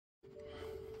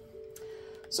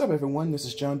What's up everyone, this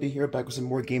is John D here, back with some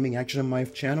more gaming action on my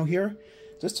channel here.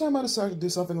 This time I decided to do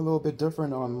something a little bit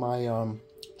different on my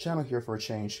channel here for a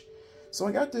change. So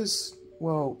I got this,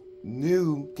 well,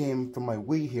 new game from my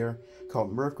Wii here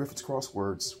called Merv, Griffin's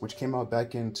Crosswords, which came out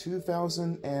back in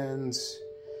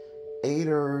 2008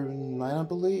 or 9, I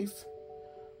believe.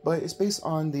 But it's based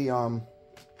on the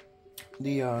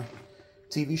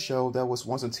TV show that was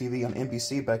once on TV on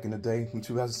NBC back in the day, from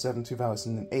 2007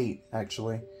 2008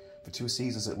 actually. For 2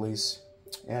 seasons at least,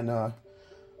 and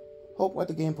hope like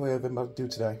the gameplay I'm about to do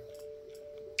today.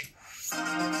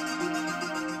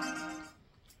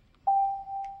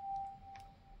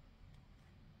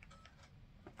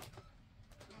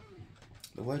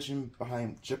 The legend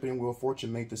behind Jeopardy and Wheel of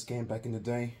Fortune made this game back in the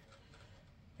day,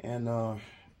 and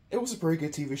it was a pretty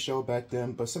good TV show back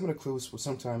then, but some of the clues would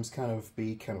sometimes kind of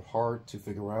hard to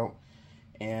figure out.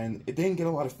 And it didn't get a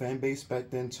lot of fan base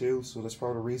back then too, so that's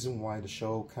part of the reason why the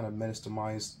show kind of met its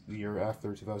demise the year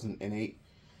after, 2008.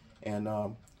 And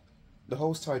the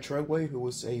host, Ty Treadway, who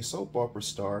was a soap opera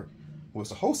star, was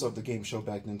the host of the game show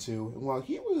back then too. And while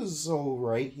he was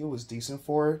alright, he was decent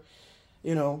for it,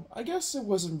 you know, I guess it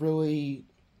wasn't really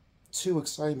too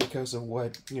exciting because of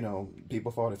what, you know,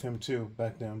 people thought of him too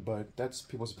back then, but that's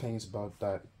people's opinions about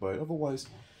that. But otherwise,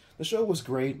 the show was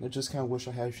great. I just kind of wish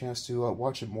I had a chance to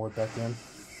watch it more back then.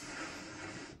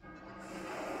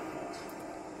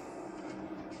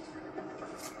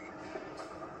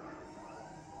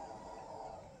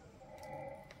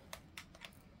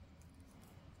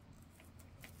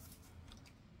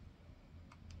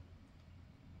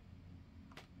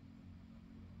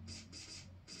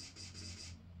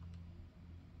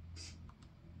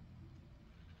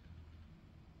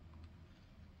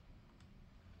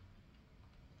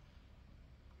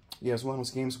 Yeah, it's one of those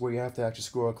games where you have to actually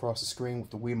scroll across the screen with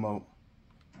the Wiimote.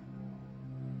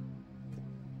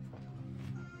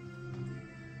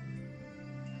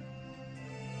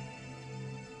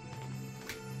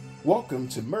 Welcome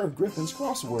to Merv Griffin's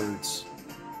Crosswords.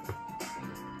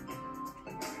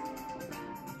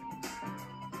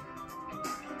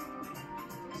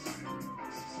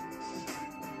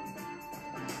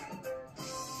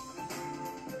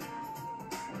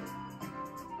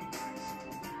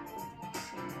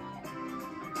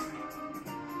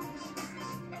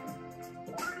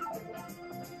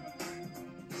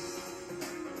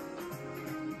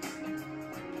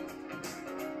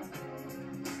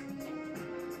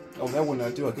 Oh, that one I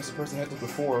do. I guess the person had this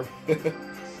before.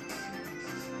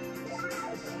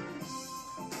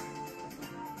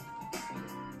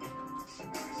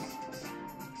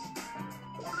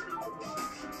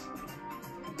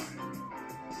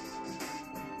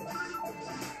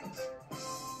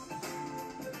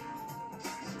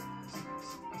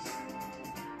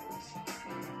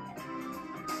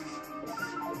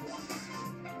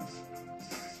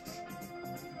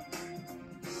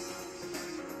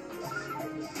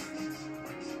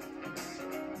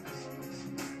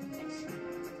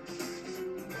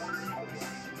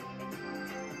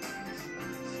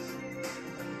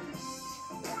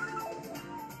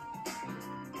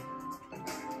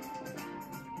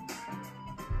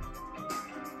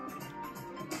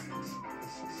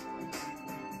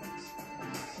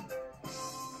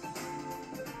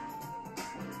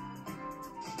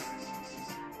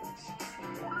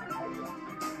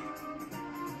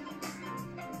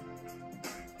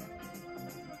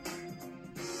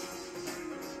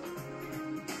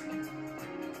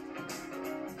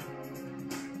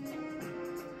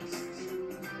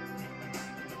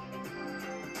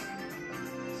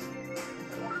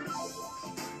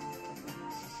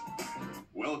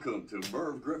 Welcome to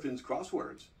Merv Griffin's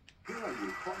Crosswords. Here are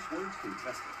your Crosswords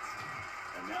contestants.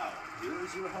 And now, here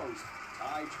is your host,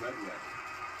 Ty Treadway.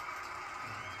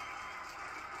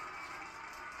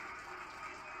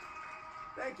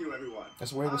 Thank you, everyone.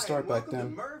 That's where we start back then.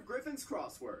 Welcome to Merv Griffin's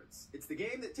Crosswords. It's the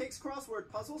game that takes crossword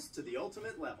puzzles to the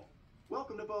ultimate level.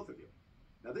 Welcome to both of you.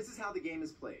 Now, this is how the game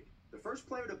is played. The first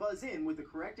player to buzz in with the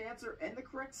correct answer and the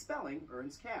correct spelling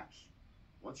earns cash.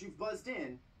 Once you've buzzed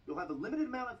in, you'll have a limited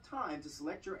amount of time to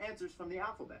select your answers from the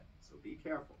alphabet, so be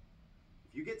careful.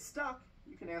 If you get stuck,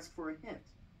 you can ask for a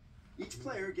hint. Each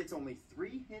player gets only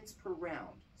 3 hints per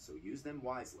round, so use them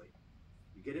wisely.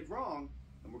 You get it wrong,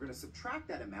 and we're going to subtract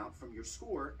that amount from your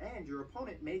score, and your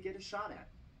opponent may get a shot at it.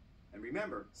 And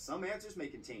remember, some answers may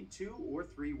contain 2 or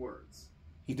 3 words.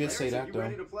 He did say that, are you though.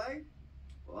 ready to play?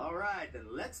 Well, all right, then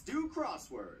let's do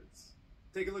crosswords.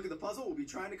 Take a look at the puzzle we'll be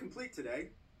trying to complete today.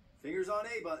 Fingers on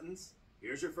A buttons.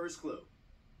 Here's your first clue.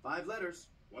 5 letters,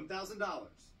 $1,000.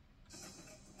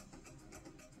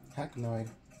 Hacknoid.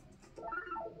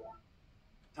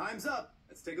 Time's up.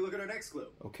 Let's take a look at our next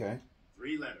clue. Okay.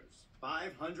 3 letters,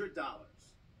 $500.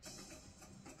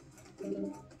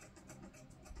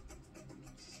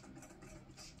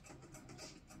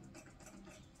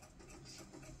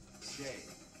 J.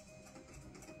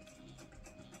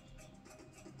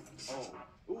 Oh.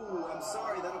 Ooh, I'm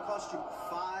sorry. That'll cost you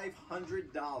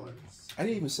 $500. I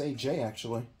didn't even say J,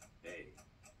 actually. A.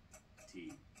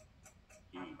 T.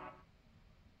 E.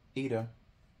 Ida.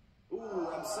 Ooh,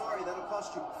 I'm sorry. That'll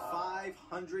cost you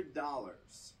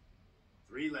 $500.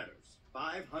 3 letters,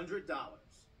 $500.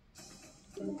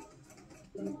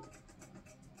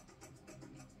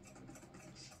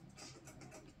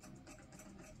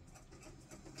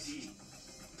 D.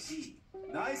 D.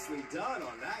 Nicely done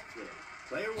on that clue.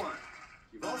 Player 1.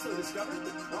 You've also discovered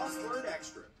the Crossword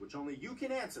Extra, which only you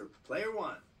can answer. Player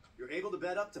 1. You're able to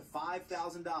bet up to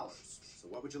 $5,000. So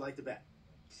what would you like to bet?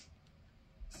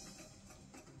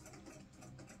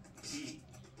 E.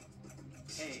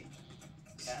 A.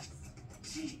 F.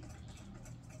 D.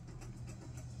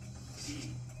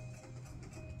 E.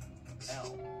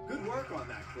 L. Good work on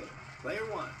that clue. Player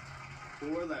 1.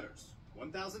 4 letters.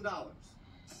 $1,000.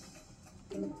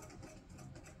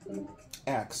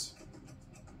 X.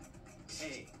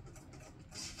 A.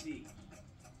 C.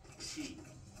 T.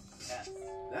 S.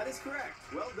 That is correct.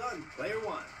 Well done, player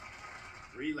 1.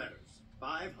 3 letters.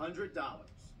 $500.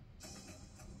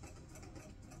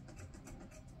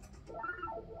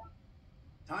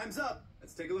 Time's up.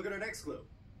 Let's take a look at our next clue.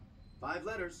 5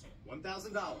 letters.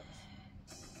 $1,000.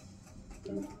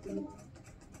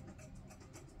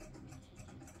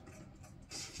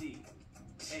 C.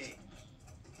 A.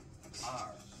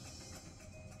 R.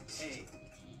 A.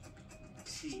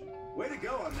 T. Way to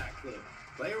go on that clue.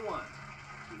 Player 1.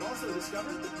 You've also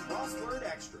discovered the Crossword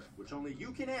Extra, which only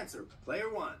you can answer. Player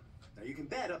 1. Now you can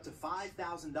bet up to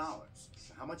 $5,000.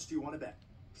 So how much do you want to bet?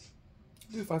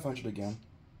 Do 500 again.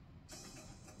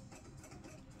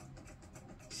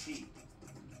 T.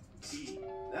 E.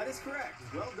 That is correct.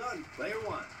 Well done, player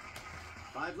 1.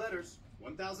 5 letters,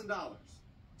 $1,000.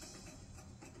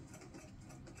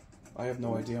 I have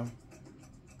no idea.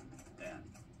 N.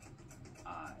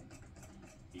 I.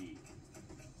 E.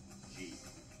 G.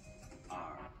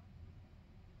 R.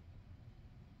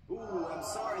 Ooh, I'm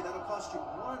sorry. That'll cost you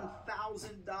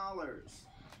 $1,000.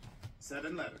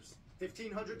 7 letters,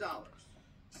 $1,500.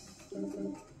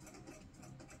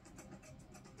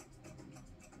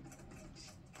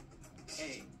 A.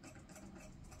 A.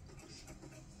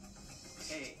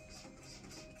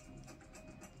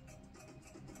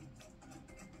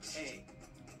 A.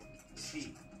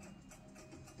 T.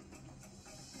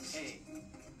 A.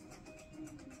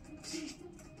 D.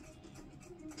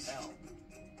 L.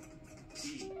 E.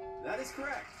 That is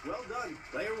correct. Well done,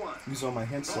 player 1. Use all my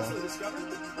hints, You've also though.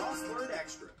 discovered the Crossword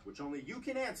Extra, which only you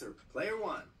can answer. Player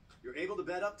 1. You're able to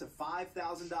bet up to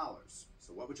 $5,000.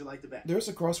 So what would you like to bet? There's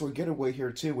a crossword getaway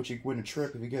here, too, which you can win a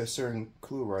trip if you get a certain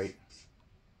clue right.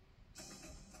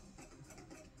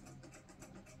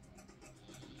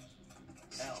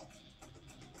 L.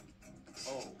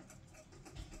 O.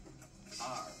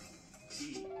 R.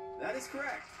 E. That is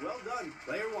correct. Well done,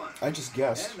 player 1. I just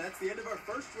guessed. And that's the end of our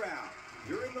first round.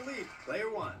 You're in the lead,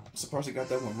 player 1. I'm surprised I got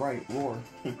that one right. Roar.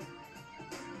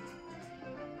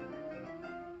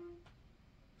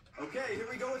 Okay, here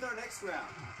we go with our next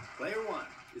round. Player 1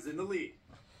 is in the lead.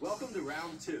 Welcome to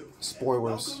round 2.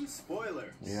 Spoilers. And welcome,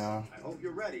 spoilers. Yeah. I hope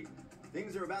you're ready.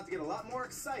 Things are about to get a lot more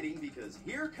exciting because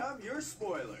here come your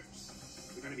spoilers.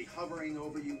 They're going to be hovering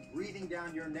over you, breathing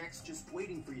down your necks, just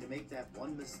waiting for you to make that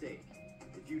one mistake.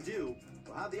 If you do,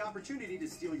 we'll have the opportunity to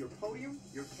steal your podium,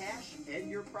 your cash, and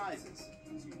your prizes.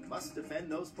 So you must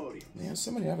defend those podiums. Man,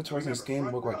 some of the avatars in this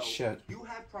Remember, game look front like row, shit. You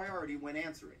have priority when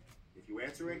answering. If you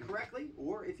answer incorrectly,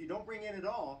 or if you don't bring in at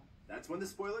all, that's when the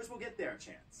spoilers will get their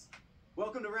chance.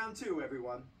 Welcome to round 2,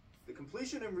 everyone. The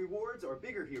completion and rewards are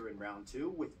bigger here in round 2,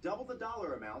 with double the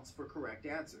dollar amounts for correct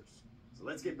answers. So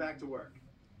let's get back to work.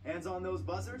 Hands on those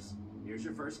buzzers. Here's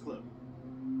your first clue.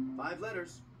 5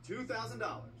 letters,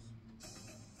 $2,000.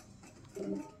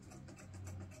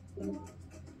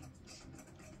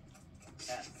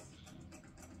 F.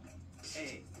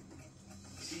 A.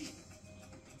 B.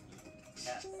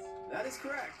 F. That is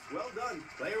correct. Well done,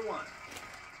 player 1.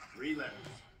 3 letters,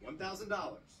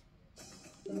 $1,000.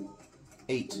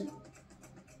 8.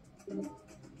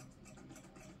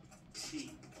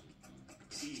 T.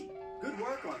 E. Good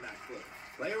work on that clue.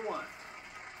 Player 1.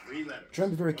 3 letters. Try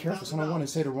to be very careful so I don't want to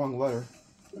say the wrong letter.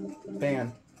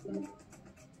 Ban. A. N.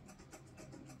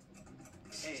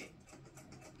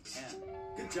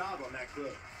 Good job on that clue.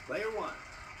 Player 1.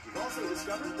 You've also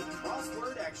discovered the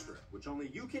Crossword Extra, which only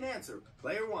you can answer.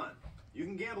 Player 1. You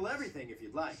can gamble everything if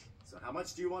you'd like. So how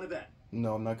much do you want to bet?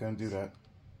 No, I'm not gonna do that.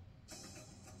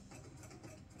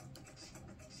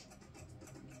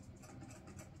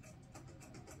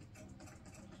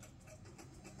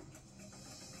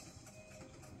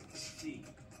 C.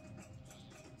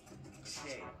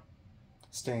 K.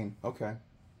 Stain. Okay.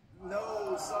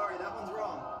 No, sorry, that one's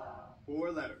wrong.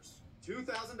 4 letters.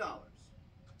 $2,000.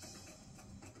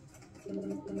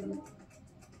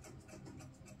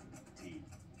 T.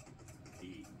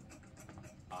 E.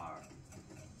 R.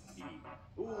 E.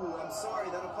 Ooh, I'm sorry,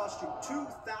 that'll cost you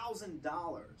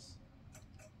 $2,000.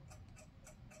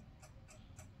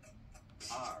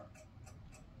 R.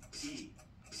 E.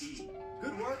 E.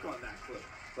 Good work on that clue.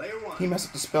 Player 1. He messed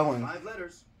up the spelling. 5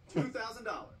 letters.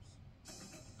 $2,000.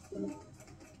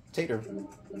 Tater.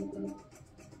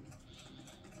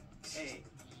 A.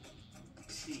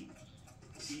 C.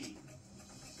 E.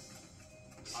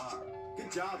 R.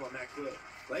 Good job on that clue.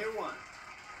 Player 1.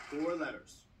 4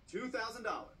 letters.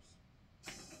 $2,000.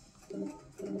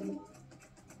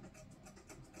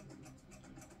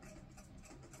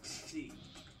 C.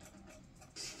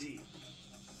 D.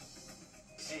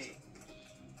 A.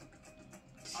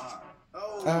 R.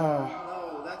 Oh,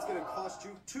 no, that's going to cost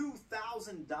you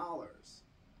 $2,000.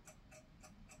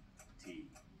 T.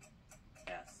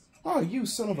 S. Oh, you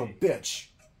son of a bitch.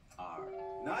 R.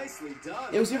 Nicely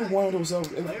done. It was either one of those. It was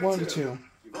Player one of the 2. two.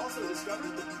 You've also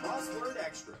discovered the crossword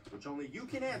extra, which only you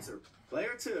can answer.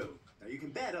 Player 2. Now you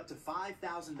can bet up to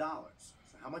 $5,000.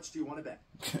 So how much do you want to bet?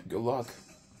 Good luck.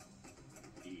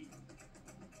 E.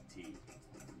 T.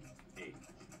 H.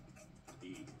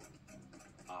 E.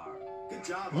 R. Good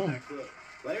job on that clue.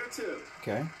 Player 2.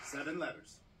 Okay. 7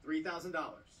 letters. $3,000.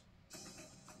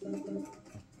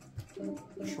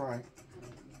 Try.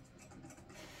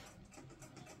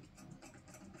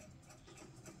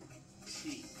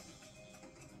 C.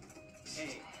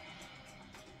 A.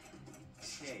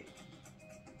 K.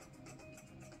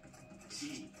 E.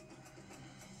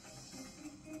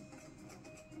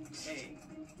 A.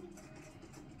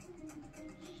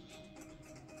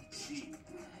 C.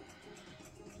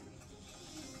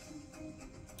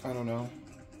 I don't know.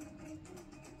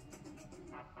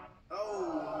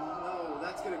 Oh, no,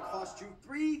 that's going to cost you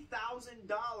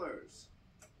 $3,000.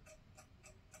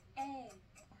 A.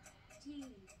 T.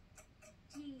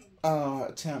 T.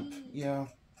 Temp. Yeah.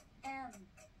 M.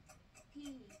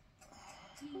 P.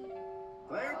 T.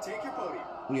 Player, take your podium.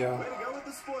 Yeah. Way to go with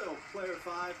the spoil, player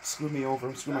 5. Screw me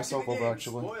over. Screw Back myself in the over, game,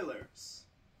 actually. Spoilers.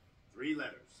 3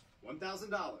 letters.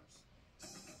 $1,000.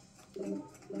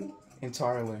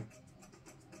 Entirely.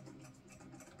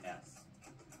 S.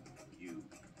 U.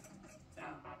 M.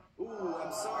 Ooh,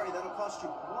 I'm sorry. That'll cost you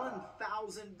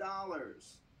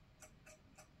 $1,000.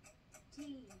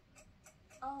 T.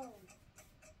 O.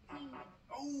 P.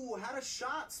 Oh, had a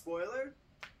shot, spoiler.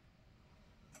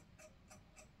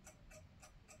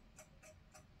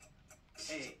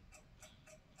 A.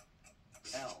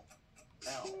 L.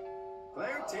 L.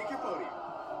 Player, take your podium.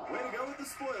 Way to go with the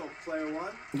spoil, player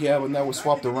 1. Yeah, but now we're Back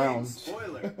swapped in the game, around.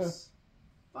 Spoilers.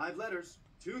 5 letters,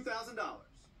 $2,000.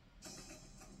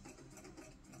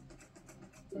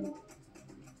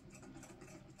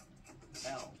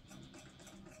 L.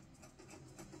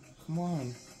 Come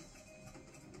on.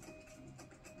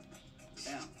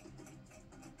 M.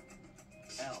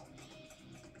 L.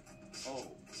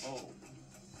 O. O.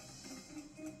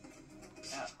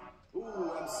 F.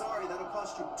 Ooh, I'm sorry. That'll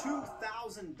cost you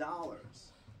 $2,000.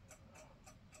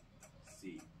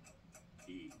 C.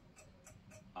 E.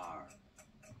 R.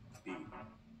 B.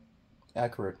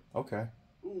 Accurate. Okay.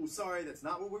 Ooh, sorry. That's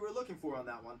not what we were looking for on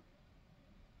that one.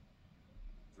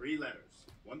 3 letters.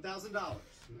 $1,000.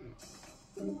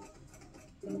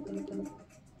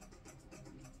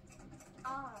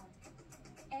 R.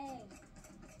 A. Y.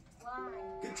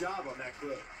 Good job on that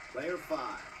clue. Player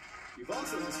 5. You've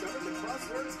also discovered the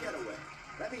Crosswords getaway.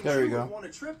 That means There you you go. will want a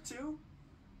trip to...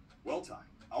 Well timed.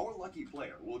 Our lucky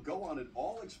player will go on an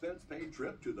all-expense-paid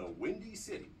trip to the Windy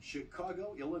City,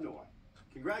 Chicago, Illinois.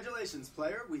 Congratulations,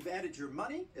 player. We've added your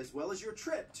money as well as your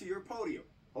trip to your podium.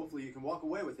 Hopefully you can walk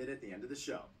away with it at the end of the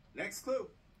show. Next clue.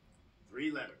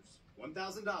 3 letters.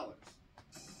 $1,000.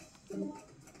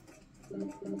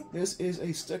 This is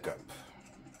a stick-up.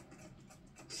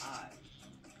 I.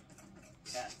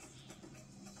 S.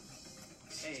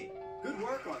 A. Good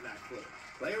work on that clue.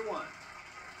 Player 1.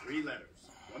 3 letters.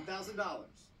 $1,000.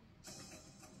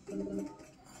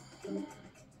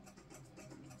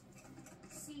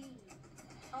 C.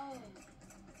 O.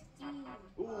 E.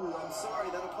 Ooh, I'm sorry.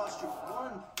 That'll cost you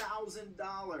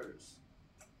 $1,000.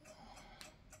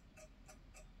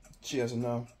 She doesn't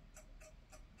know.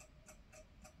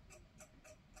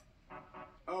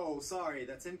 Oh, sorry.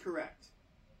 That's incorrect.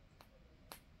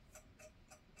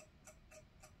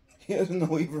 He doesn't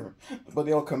know either. But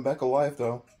they all come back alive,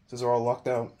 though, since they're all locked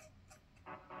out.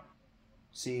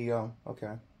 CEO.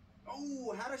 Okay.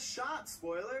 Oh, had a shot,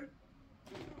 spoiler.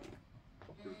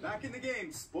 You're back in the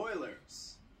game,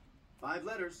 spoilers. 5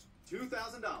 letters,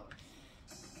 $2,000.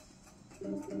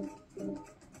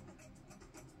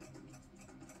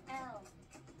 L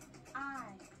I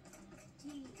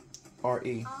T R-E. R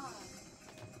E.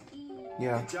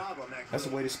 Yeah. Good job on that. That's the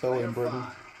clue. way to spell it in Player Britain.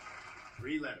 5.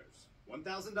 3 letters,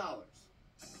 $1,000.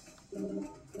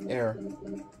 Air.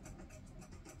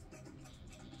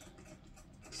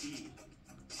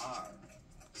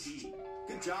 E-R-T.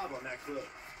 Good job on that clue.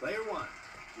 Player 1.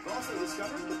 You've also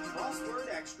discovered the crossword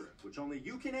extra, which only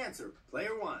you can answer.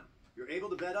 Player 1. You're able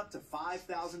to bet up to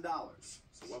 $5,000. So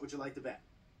what would you like to bet?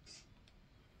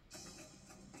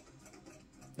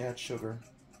 Yeah, it's sugar.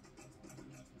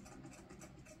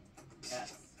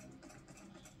 S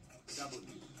W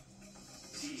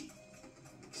E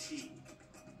T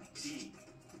E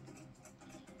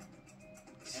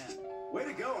N. Way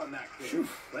to go on that clue. Phew.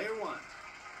 Player 1.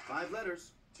 5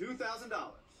 letters,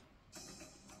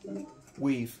 $2,000.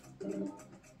 Weave.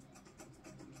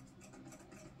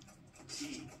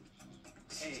 E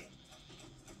A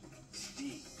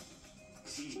D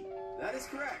E. That is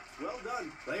correct. Well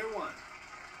done. Player 1.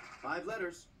 5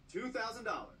 letters,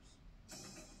 $2,000.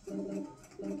 N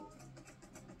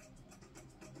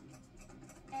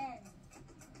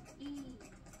E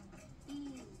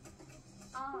E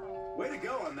R. Way to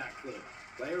go on that clue.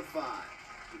 Player 5.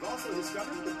 You've also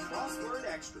discovered the crossword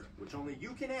extra, which only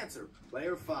you can answer.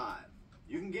 Player 5.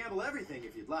 You can gamble everything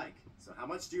if you'd like. So how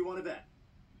much do you want to bet?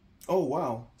 Oh,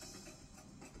 wow.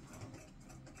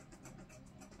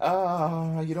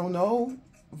 You don't know?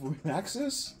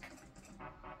 Maxis?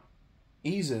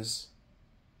 Eases.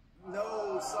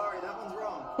 No, sorry, that one's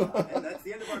wrong. And that's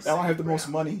the end of our Now I have the second most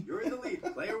round. money. You're in the lead.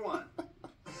 Player 1.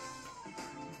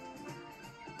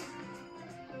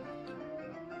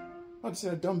 I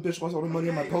said, that dumb bitch lost all the money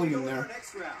on my Okay, here we podium go with there. our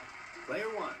next round. Player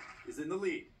 1 is in the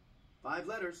lead. 5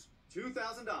 letters,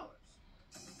 $2,000.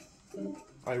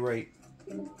 Irate.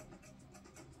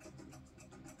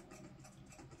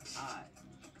 I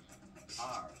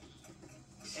R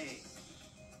A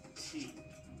T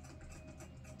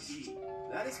E.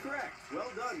 That is correct. Well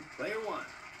done. Player 1.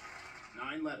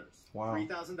 9 letters. Wow.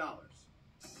 $3,000.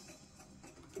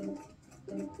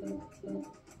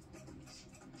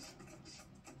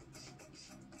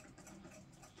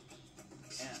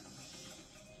 N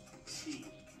T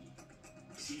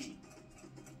E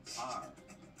R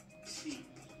T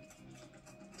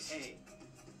A N.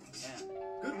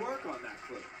 Good work on that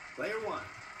clue. Player 1.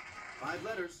 5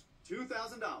 letters,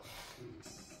 $2,000.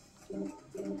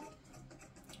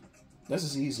 This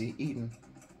is easy. Eaton.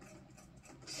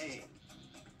 A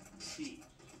T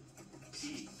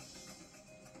E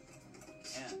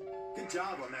N. Good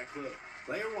job on that clue.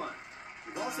 Player 1.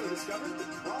 You've also discovered the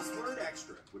crossword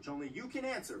extra, which only you can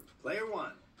answer. Player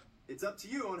 1. It's up to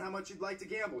you on how much you'd like to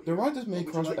gamble here. There aren't as many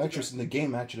What would you crossword like to extras bet? in the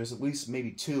game, actually. There's at least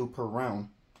maybe 2 per round.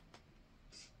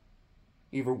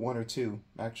 Either 1 or 2,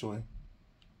 actually.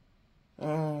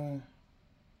 I'll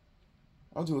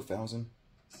do 1,000.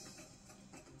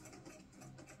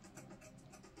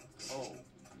 O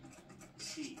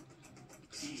T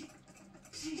E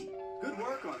E. Good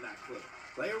work on that clue.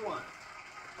 Player 1.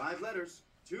 5 letters,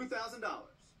 $2,000.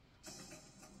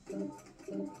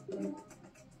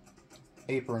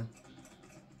 Apron.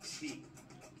 T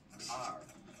R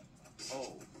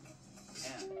O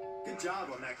N. Good job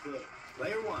on that clue.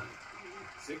 Player 1.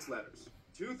 6 letters,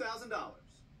 $2,000.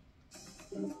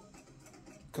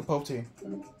 Capote.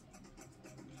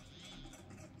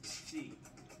 T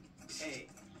A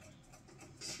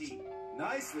T.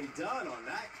 Nicely done on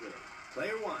that clue.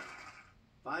 Player 1.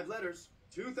 5 letters,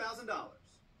 $2,000.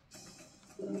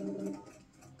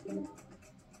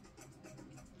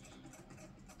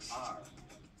 R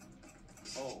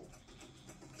O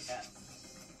S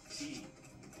E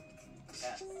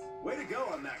S. Way to go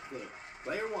on that clue.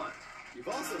 Player 1. You've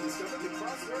also discovered the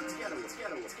crosswords getaway.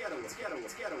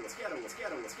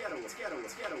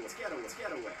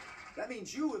 That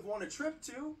means you have won a trip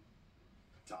to...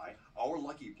 Ty, our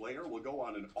lucky player will go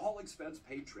on an all-expense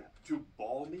paid trip to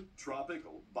balmy,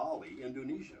 tropical Bali,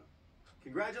 Indonesia.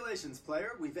 Congratulations,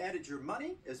 player. We've added your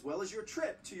money as well as your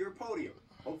trip to your podium.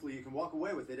 Hopefully you can walk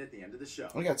away with it at the end of the show.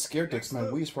 I got scared dicks. My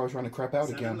Wii's probably trying to crap out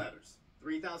 7 again. letters,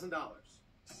 $3,000.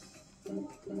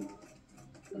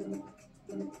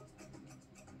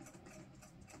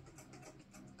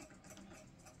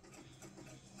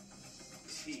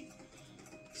 T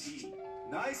E.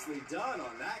 Nicely done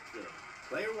on that clue.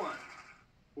 Player 1.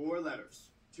 4 letters,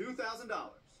 $2,000.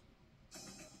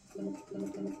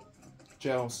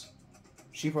 Gels.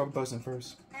 She probably buzzing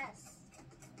first. S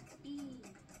E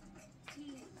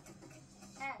T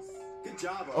S. Good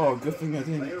job. On Oh, that good clue. thing I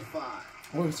didn't. Player 5.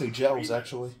 I wanted to say gels,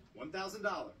 actually.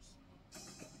 $1,000.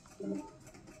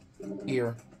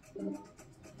 Ear. E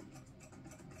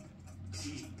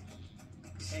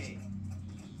A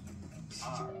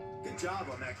R. Good job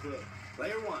on that clue.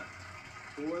 Player 1.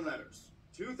 4 letters.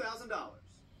 $2,000.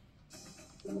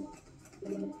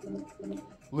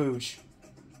 Luge.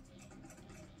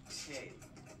 K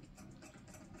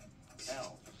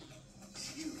L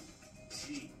U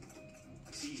G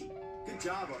E. Good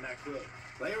job on that clue.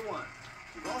 Player 1.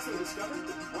 You've also discovered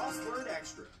the Crossword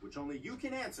Extra, which only you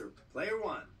can answer. Player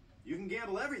 1. You can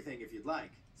gamble everything if you'd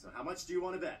like. So how much do you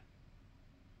want to bet?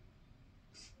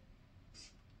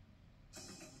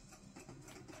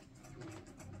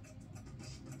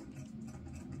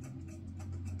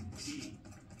 E.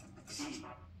 E.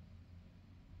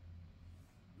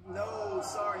 No,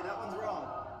 sorry, that one's wrong.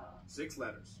 6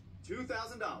 letters.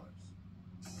 $2,000.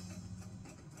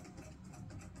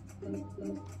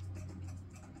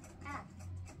 F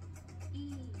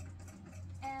E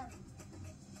M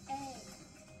A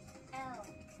L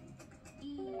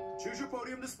E. Choose your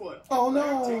podium to spoil. Oh, Player,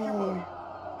 no. take your podium.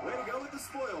 Way to go with the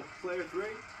spoil, player 3.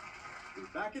 You're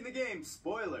back in the game,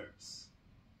 spoilers.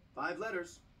 5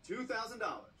 letters, $2,000.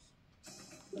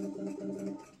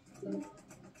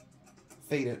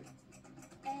 Faded.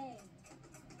 A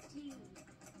T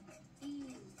E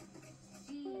D.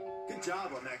 Good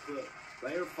job on that clue.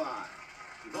 Player 5.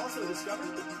 You've also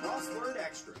discovered the Crossword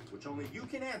Extra, which only you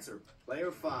can answer.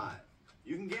 Player 5.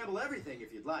 You can gamble everything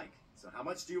if you'd like. So how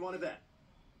much do you want to bet?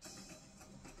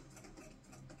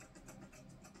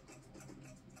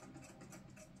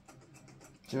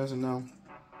 She doesn't know.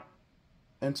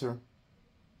 Enter.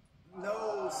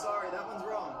 No, sorry, that one's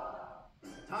wrong.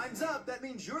 Time's up. That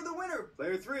means you're the winner,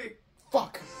 player 3.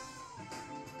 Fuck.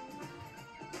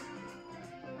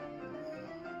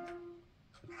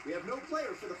 We have no player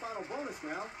for the final bonus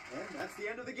round, and that's the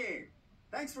end of the game.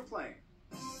 Thanks for playing.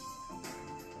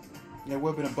 Yeah, it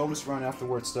would have been a bonus round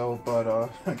afterwards, though, but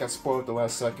I got spoiled at the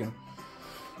last second.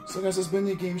 So, guys, this has been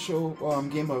the game show,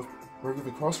 game of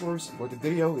Griffin Crosswords. If you liked the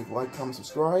video, leave a like, comment,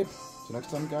 subscribe. Till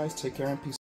next time, guys, take care and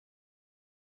peace.